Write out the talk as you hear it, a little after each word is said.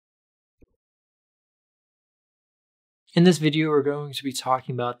In this video, we're going to be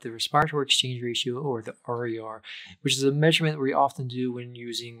talking about the respiratory exchange ratio, or the RER, which is a measurement we often do when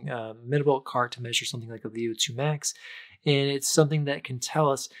using metabolic cart to measure something like a VO2 max. And it's something that can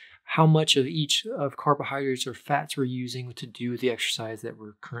tell us how much of each of carbohydrates or fats we're using to do the exercise that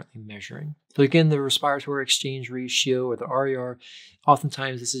we're currently measuring. So again, the respiratory exchange ratio, or the RER,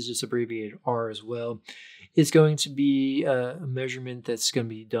 oftentimes this is just abbreviated R as well, is going to be a measurement that's going to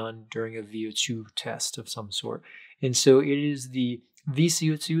be done during a VO2 test of some sort. And so it is the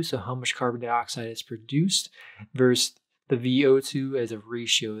VCO2, so how much carbon dioxide is produced, versus the VO2 as a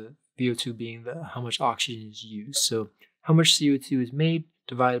ratio, VO2 being how much oxygen is used. So how much CO2 is made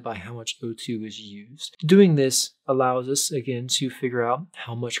divided by how much O2 is used. Doing this allows us, again, to figure out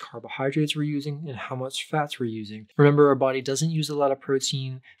how much carbohydrates we're using and how much fats we're using. Remember, our body doesn't use a lot of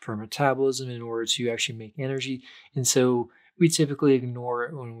protein for metabolism in order to actually make energy, and so we typically ignore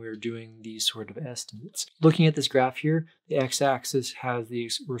it when we're doing these sort of estimates. Looking at this graph here, the x-axis has the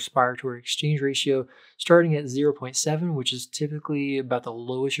respiratory exchange ratio starting at 0.7, which is typically about the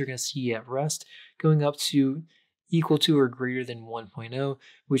lowest you're going to see at rest, going up to equal to or greater than 1.0,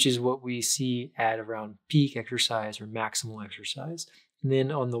 which is what we see at around peak exercise or maximal exercise. And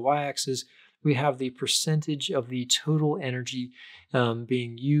then on the y-axis, we have the percentage of the total energy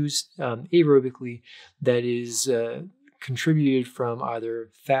being used aerobically that is contributed from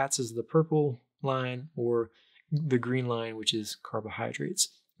either fats as the purple line or the green line, which is carbohydrates.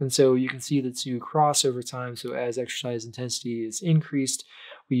 And so you can see the two cross over time. So as exercise intensity is increased,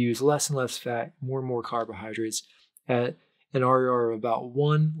 we use less and less fat, more and more carbohydrates. At an RER of about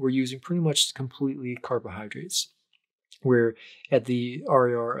 1, we're using pretty much completely carbohydrates, where at the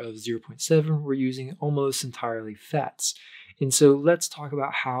RER of 0.7, we're using almost entirely fats. And so let's talk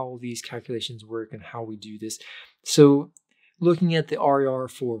about how these calculations work and how we do this. So looking at the RER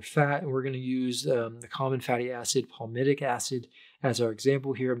for fat, we're going to use the common fatty acid, palmitic acid, as our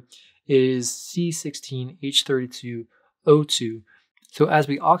example here. It is C16H32O2. So as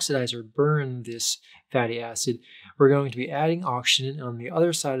we oxidize or burn this fatty acid, we're going to be adding oxygen on the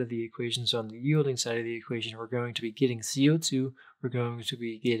other side of the equation. So on the yielding side of the equation, we're going to be getting CO2, we're going to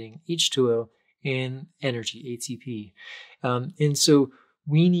be getting H2O, and energy, ATP. And so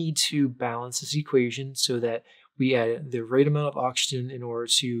we need to balance this equation so that we add the right amount of oxygen in order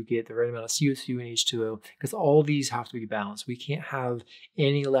to get the right amount of CO2 and H2O, because all these have to be balanced. We can't have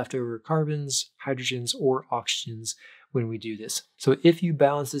any leftover carbons, hydrogens, or oxygens when we do this. So if you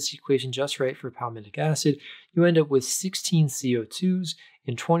balance this equation just right for palmitic acid, you end up with 16 CO2s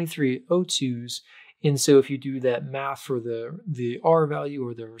and 23 O2s. And so if you do that math for the R value,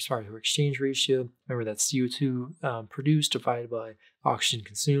 or the respiratory exchange ratio, remember that's CO2 produced divided by oxygen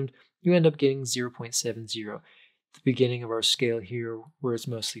consumed, you end up getting 0.70, the beginning of our scale here, where it's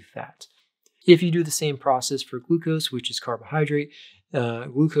mostly fat. If you do the same process for glucose, which is carbohydrate,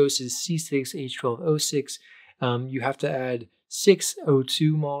 glucose is C6H12O6. You have to add 6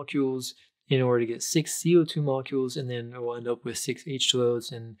 O2 molecules in order to get 6 CO2 molecules, and then we'll end up with 6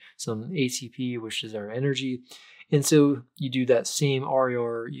 H2Os and some ATP, which is our energy. And so you do that same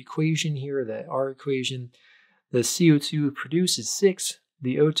RER equation here, that R equation. The CO2 produced is 6.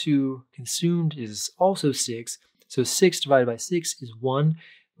 The O2 consumed is also 6. So 6 divided by 6 is 1,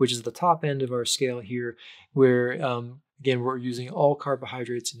 which is the top end of our scale here, where again, we're using all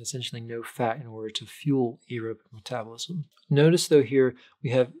carbohydrates and essentially no fat in order to fuel aerobic metabolism. Notice though here we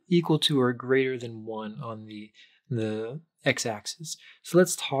have equal to or greater than 1 on the x-axis. So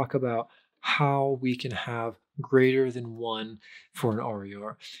let's talk about how we can have greater than 1 for an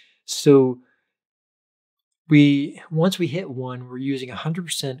RER. So once we hit 1, we're using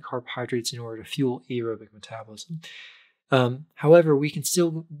 100% carbohydrates in order to fuel aerobic metabolism. However, we can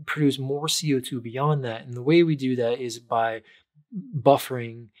still produce more CO2 beyond that, and the way we do that is by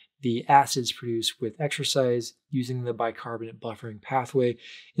buffering the acids produced with exercise using the bicarbonate buffering pathway.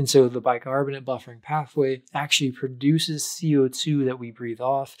 And so the bicarbonate buffering pathway actually produces CO2 that we breathe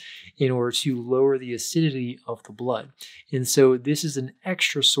off in order to lower the acidity of the blood. And so this is an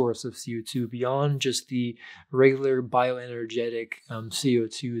extra source of CO2 beyond just the regular bioenergetic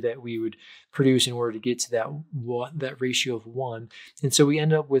CO2 that we would produce in order to get to that ratio of 1. And so we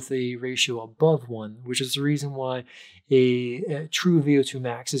end up with a ratio above 1, which is the reason why a true VO2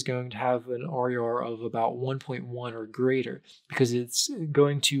 max is going to have an RER of about 1.1 or greater, because it's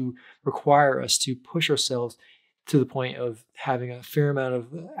going to require us to push ourselves to the point of having a fair amount of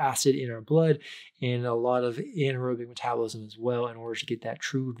acid in our blood and a lot of anaerobic metabolism as well in order to get that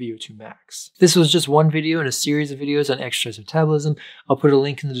true VO2 max. This was just one video in a series of videos on exercise metabolism. I'll put a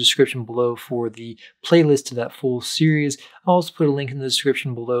link in the description below for the playlist to that full series. I'll also put a link in the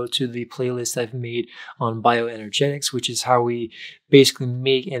description below to the playlist I've made on bioenergetics, which is how we basically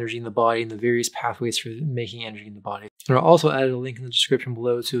make energy in the body and the various pathways for making energy in the body. And I'll also add a link in the description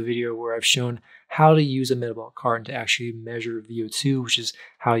below to a video where I've shown how to use a metabolic cart to actually measure VO2, which is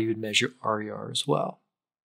how you would measure RER as well.